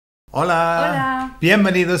Hola. Hola.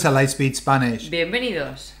 Bienvenidos a LightSpeed Spanish.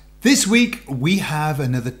 Bienvenidos. This week we have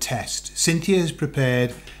another test. Cynthia has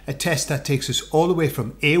prepared a test that takes us all the way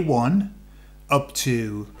from A1 up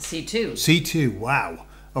to C2. C2. Wow.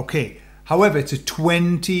 Okay. However, it's a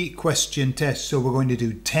 20 question test, so we're going to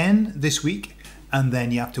do 10 this week, and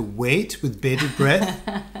then you have to wait with bated breath,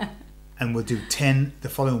 and we'll do 10 the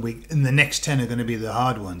following week, and the next 10 are going to be the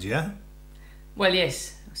hard ones, yeah? Well,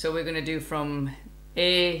 yes. So we're going to do from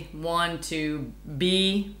A1 to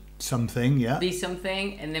B Something, yeah? B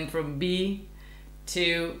something, and then from B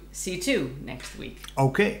to C2 next week.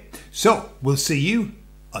 Okay, so we'll see you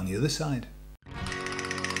on the other side.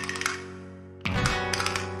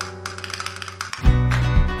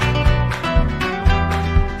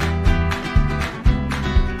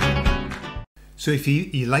 So if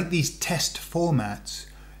you like these test formats,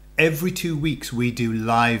 every 2 weeks we do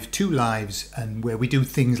two lives, and where we do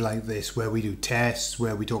things like this, where we do tests,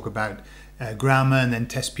 where we talk about grammar and then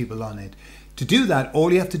test people on it. To do that,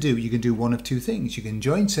 all you have to do, you can do one of two things. You can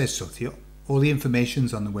join Ser Socio, all the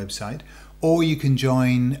information's on the website, or you can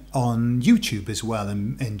join on YouTube as well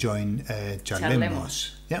and join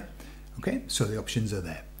Charlemos. Yeah, okay, so the options are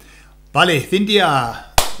there. Vale, Cynthia.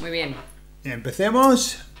 Muy bien.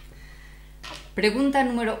 Empecemos. Pregunta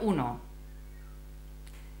número 1.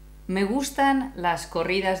 Me gustan las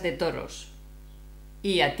corridas de toros.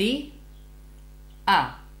 ¿Y a ti?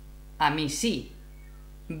 A. A mí sí.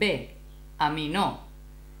 B. A mí no.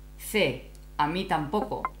 C. A mí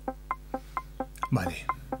tampoco. Vale.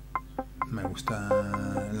 Me gusta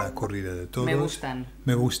la corrida de toros. Me gustan.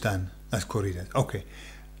 Me gustan las corridas. Ok.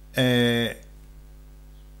 B.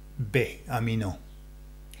 A mí no.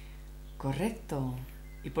 Correcto.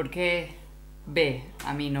 ¿Y por qué B?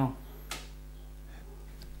 A mí no.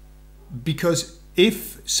 Because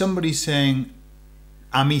if somebody's saying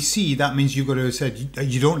a mí sí, that means you've got to have said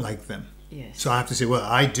you don't like them. Yes. So I have to say, well,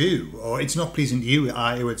 I do, or it's not pleasing to you,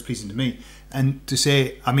 or it's pleasing to me. And to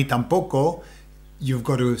say a mí tampoco, you've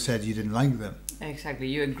got to have said you didn't like them. Exactly.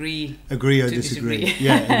 You agree. Agree or to disagree.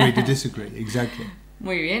 Yeah, agree to disagree. Exactly.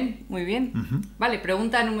 Muy bien, muy bien. Vale,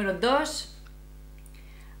 pregunta número 2.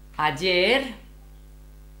 Ayer,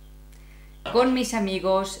 con mis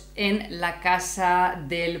amigos en la casa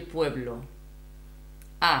del pueblo.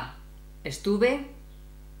 A. Estuve.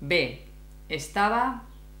 B. Estaba.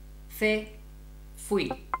 C. Fui.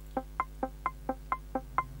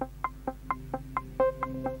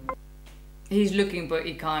 He's looking, but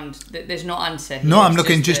he can't. There's no answer here. No, I'm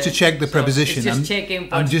looking just to check the so preposition. He's just checking,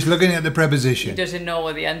 but I'm just looking at the he preposition. doesn't know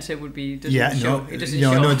what the answer would be. It doesn't Yeah, show. no, It doesn't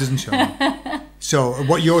no, show. no, it doesn't show. So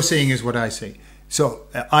what you're saying is what I say. So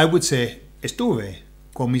I would say estuve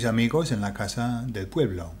con mis amigos en la casa del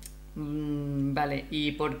pueblo. Vale,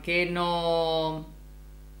 ¿y por qué no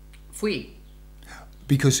fui?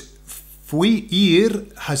 Because fui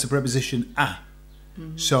ir has the preposition a.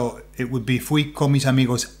 So it would be fui con mis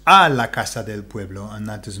amigos a la casa del pueblo, and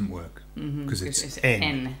that doesn't work because it's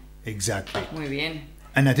en. Exactly. Muy bien.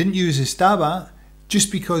 And I didn't use estaba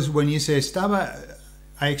just because when you say estaba,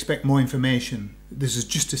 I expect more information. This is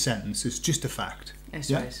just a sentence. It's just a fact.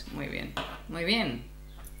 Eso Yeah? es. Muy bien. Muy bien.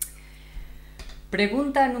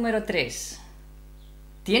 Pregunta número 3.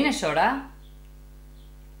 ¿Tienes hora?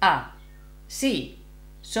 A. Sí.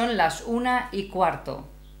 Son las 1:15.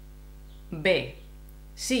 B.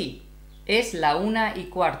 Sí. Es la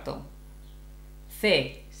 1:15.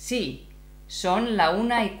 C. Sí. Son la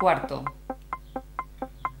 1:15.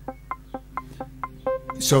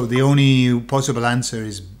 So the only possible answer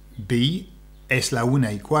is B. Es la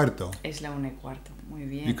 1:15. Es la 1:15. Muy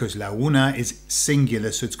bien. Because la una is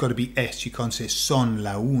singular, so it's got to be es. You can't say son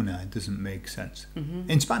la una. It doesn't make sense.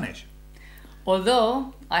 In Spanish.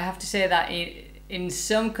 Although, I have to say that in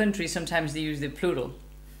some countries, sometimes they use the plural.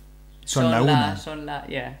 Son la una. Son la,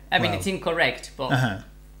 yeah. I mean, Wow. it's incorrect, but Uh-huh.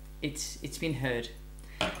 it's been heard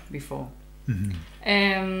before.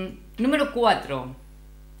 Número 4.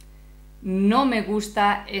 No me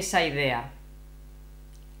gusta esa idea.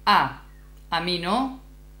 A. A mí no.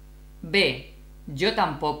 B. Yo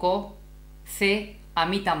tampoco. C. A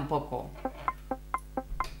mí tampoco.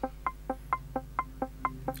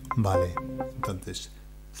 Vale. Entonces,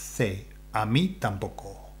 C. A mí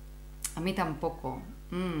tampoco. A mí tampoco.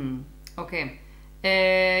 Ok.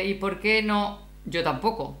 ¿Y por qué no? Yo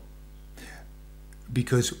tampoco.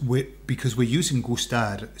 Because we're using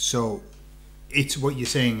gustar, so it's what you're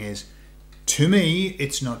saying is, to me,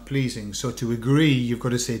 it's not pleasing. So to agree, you've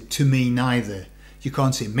got to say to me neither. You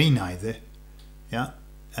can't say me neither. Yeah?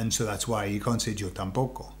 And so that's why you can't say yo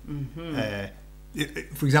tampoco.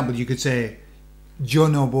 For example, you could say yo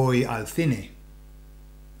no voy al cine.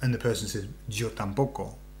 And the person says yo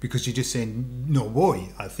tampoco. because you're just saying no voy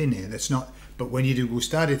al cine. That's not. But when you do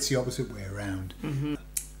gustar, it's the opposite way around.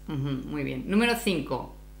 Muy bien. Número 5.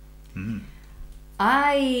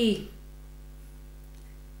 ¿Hay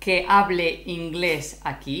que hable inglés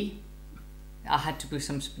aquí? I had to put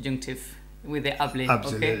some subjunctive with the hable.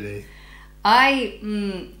 Absolutely. Okay? ¿Hay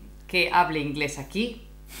que hable inglés aquí?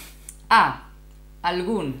 A.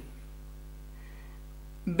 Algún.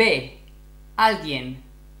 B. Alguien.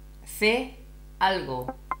 C.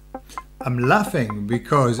 Algo. I'm laughing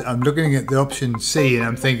because I'm looking at the option C and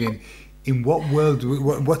I'm thinking, in what world,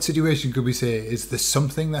 what situation could we say? Is there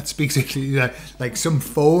something that speaks English? Like some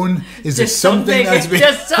phone? Is there something that's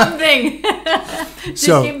just something. Just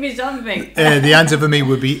So, give me something. The answer for me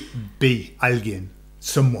would be B. Alguien.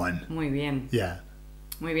 Someone. Muy bien. Yeah.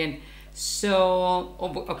 Muy bien. So,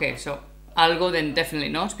 okay, so algo then definitely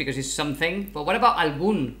not because it's something. But what about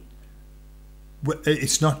algún? Well,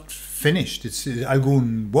 it's not finished. It's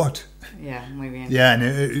algún what? Yeah, muy bien. Yeah,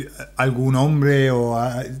 and algún hombre or,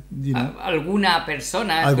 Alguna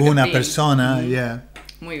persona. alguna persona, yeah.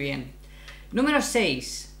 Muy bien. Número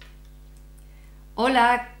 6.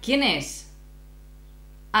 Hola, ¿quién es?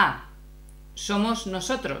 A. Somos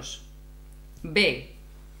nosotros. B.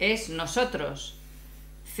 Es nosotros.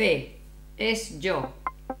 C. Es yo.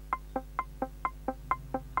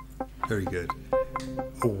 Very good.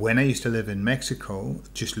 When I used to live in Mexico,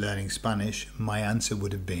 just learning Spanish, my answer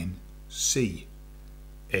would have been sí,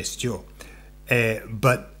 es yo.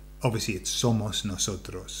 But obviously it's somos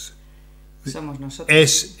nosotros. Somos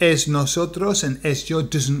nosotros. Es nosotros and es yo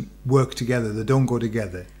doesn't work together. They don't go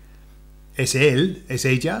together. Es él, es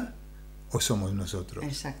ella, o somos nosotros.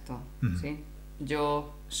 Exacto. ¿Sí?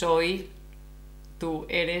 Yo soy, tú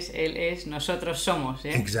eres, él es, nosotros somos.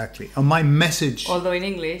 ¿Yeah? Exactly. And my message... Although in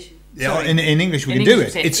English... Yeah, in English we can do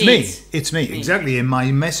it. It's me. It's me. Exactly. In my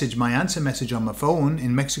message, my answer message on my phone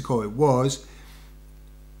in Mexico, it was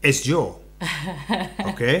es yo.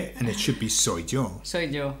 Okay? And it should be soy yo. Soy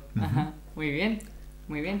yo. Ajá. Muy bien.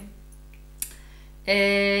 Muy bien.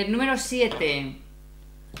 Número 7.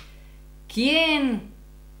 ¿Quién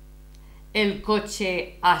el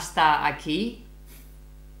coche hasta aquí?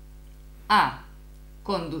 A.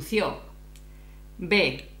 Condució.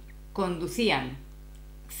 B. Conducían.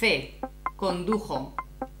 C. Condujo.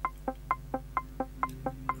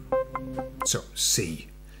 So, C.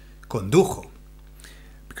 Condujo.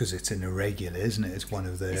 Because it's an irregular, isn't it? It's one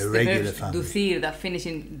of the irregular families. Ducir, that finish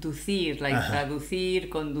in ducir, like traducir,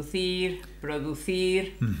 conducir,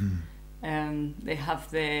 producir. They have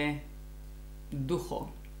the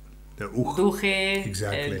dujo. The uj. Duje.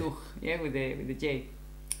 Exactly. Duj, yeah, with the J.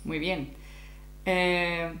 Muy bien.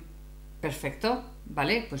 Perfecto.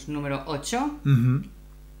 Vale, pues número 8.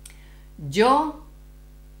 Yo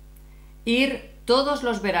ir todos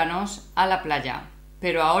los veranos a la playa,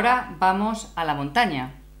 pero ahora vamos a la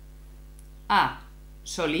montaña. A.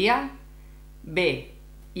 Solía. B.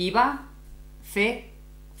 Iba. C.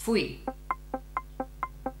 Fui.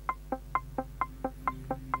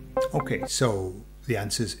 Okay, so the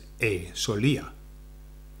answer is A. Solía.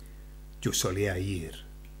 Yo solía ir.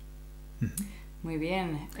 Muy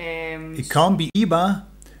bien. It can't be iba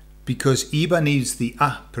because iba needs the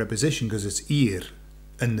a preposition because it's ir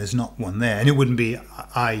and there's not one there. And it wouldn't be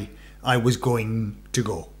I was going to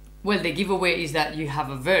go. Well, the giveaway is that you have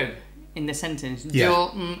a verb in the sentence. Yeah.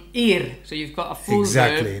 Yo ir. So you've got a full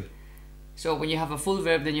Exactly. verb. So when you have a full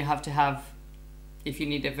verb, then you have to have, if you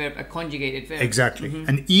need a verb, a conjugated verb. Exactly.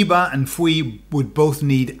 And iba and fui would both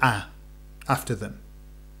need a after them.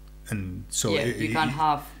 And so Yeah, you can't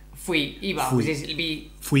have fui, iba, Fui. because it'll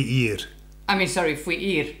be... Fui ir. I mean, sorry, fui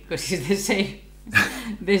ir, because it's the same,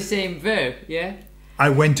 the same verb, yeah? I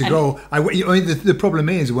went to go. The problem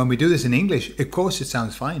is when we do this in English, of course it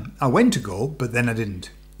sounds fine. I went to go, but then I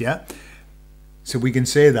didn't. Yeah? So we can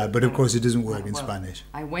say that, but of course it doesn't work in Spanish.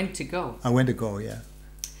 I went to go. I went to go, yeah.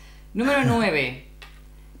 Número 9.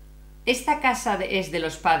 ¿Esta casa es de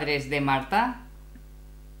los padres de Marta?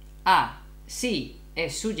 A. Sí,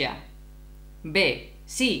 es suya. B.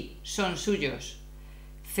 Sí, son suyos.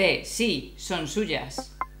 C. Sí, son suyas.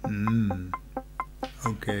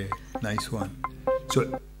 Okay, nice one.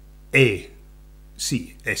 So, A.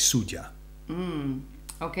 Sí, es suya.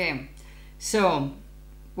 Okay. So,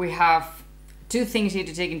 we have two things here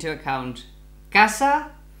to take into account.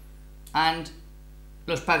 Casa and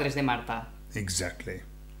los padres de Marta. Exactly.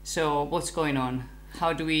 So, what's going on?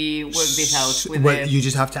 How do we work this out with Well, the you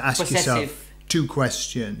just have to ask yourself possessive? 2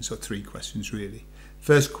 questions, or 3 questions really.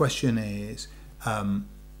 First question is,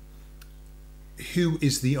 who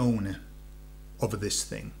is the owner of this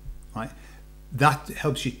thing, right? that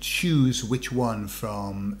helps you choose which one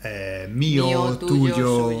from mío, Mío, tuyo,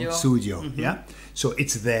 tuyo, suyo. Yeah? So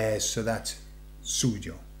it's theirs, so that's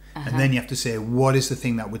suyo. And then you have to say, what is the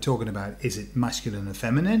thing that we're talking about? Is it masculine or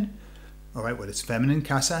feminine? All right, well, it's feminine,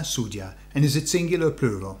 casa, suya. And is it singular or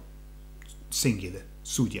plural? Singular,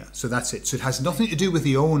 suya. So that's it. So it has nothing to do with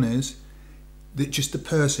the owners, just the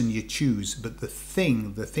person you choose, but the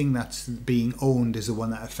thing that's being owned is the one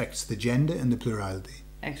that affects the gender and the plurality.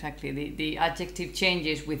 Exactly. The adjective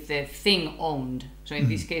changes with the thing owned. So in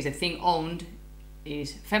this case, the thing owned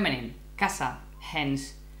is feminine, casa,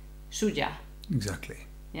 hence suya. Exactly.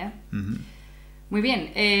 ¿Ya? Muy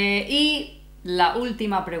bien. Y la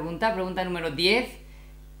última pregunta número 10.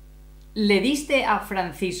 ¿Le diste a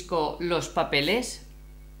Francisco los papeles?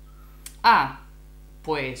 A.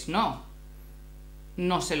 Pues no.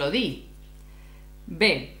 No se lo di.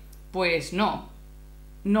 B. Pues no.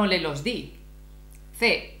 No le los di.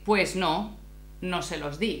 C. Pues no. No se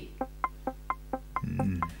los di.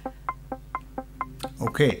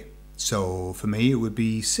 Okay, so for me it would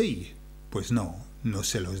be C. Pues no. No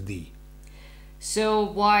se los di. So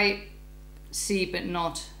why C but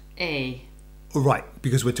not A? Right,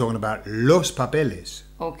 because we're talking about los papeles.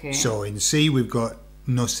 Okay. So in C we've got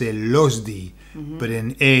no se los di, but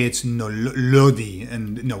in A it's no lo di,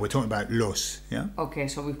 and no, we're talking about los. Yeah. Okay,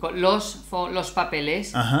 so we've got los for los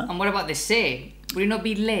papeles. Uh-huh. And what about the se? Would it not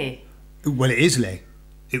be le? Well, it is le.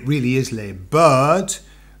 It really is le, but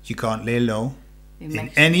you can't lay low.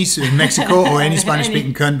 In Mexico or any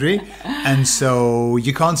Spanish-speaking country, and so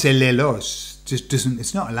you can't say le los. Just doesn't.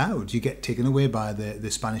 It's not allowed. You get taken away by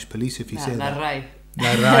the Spanish police if you say that. RAI.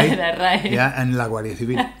 La RAI. La RAI. Yeah, and la Guardia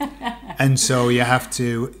Civil. And so you have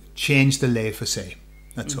to change the le for se.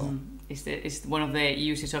 That's all. It's one of the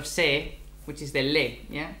uses of se, which is the le.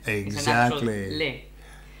 Yeah. Exactly. It's an actual le.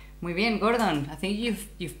 Muy bien, Gordon. I think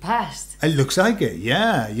you've passed. It looks like it.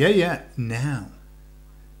 Yeah. Now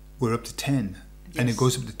we're up to 10. Yes. And it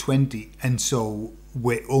goes up to 20, and so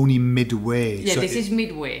we're only midway. Yeah, so this is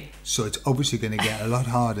midway. So it's obviously going to get a lot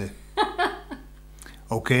harder.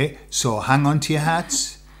 Okay, so hang on to your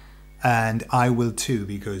hats, and I will too,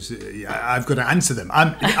 because I've got to answer them.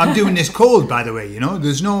 I'm doing this cold, by the way, you know.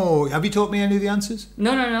 There's no... Have you taught me any of the answers?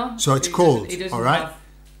 No. So it's cold, all right?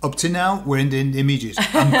 Up to now, we're in the images.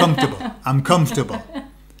 I'm comfortable.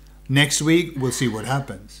 Next week, we'll see what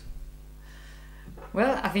happens.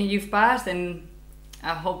 Well, I think you've passed, and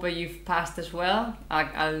I hope you've passed as well.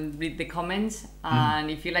 I'll read the comments, and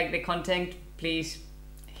if you like the content, please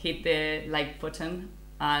hit the like button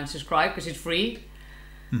and subscribe because it's free.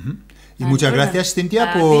 Y muchas gracias,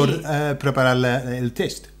 Cynthia, por preparar el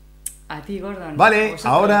test. A ti, Gordon. Vale,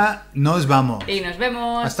 ahora nos vamos. Y nos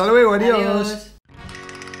vemos. Hasta luego, adiós.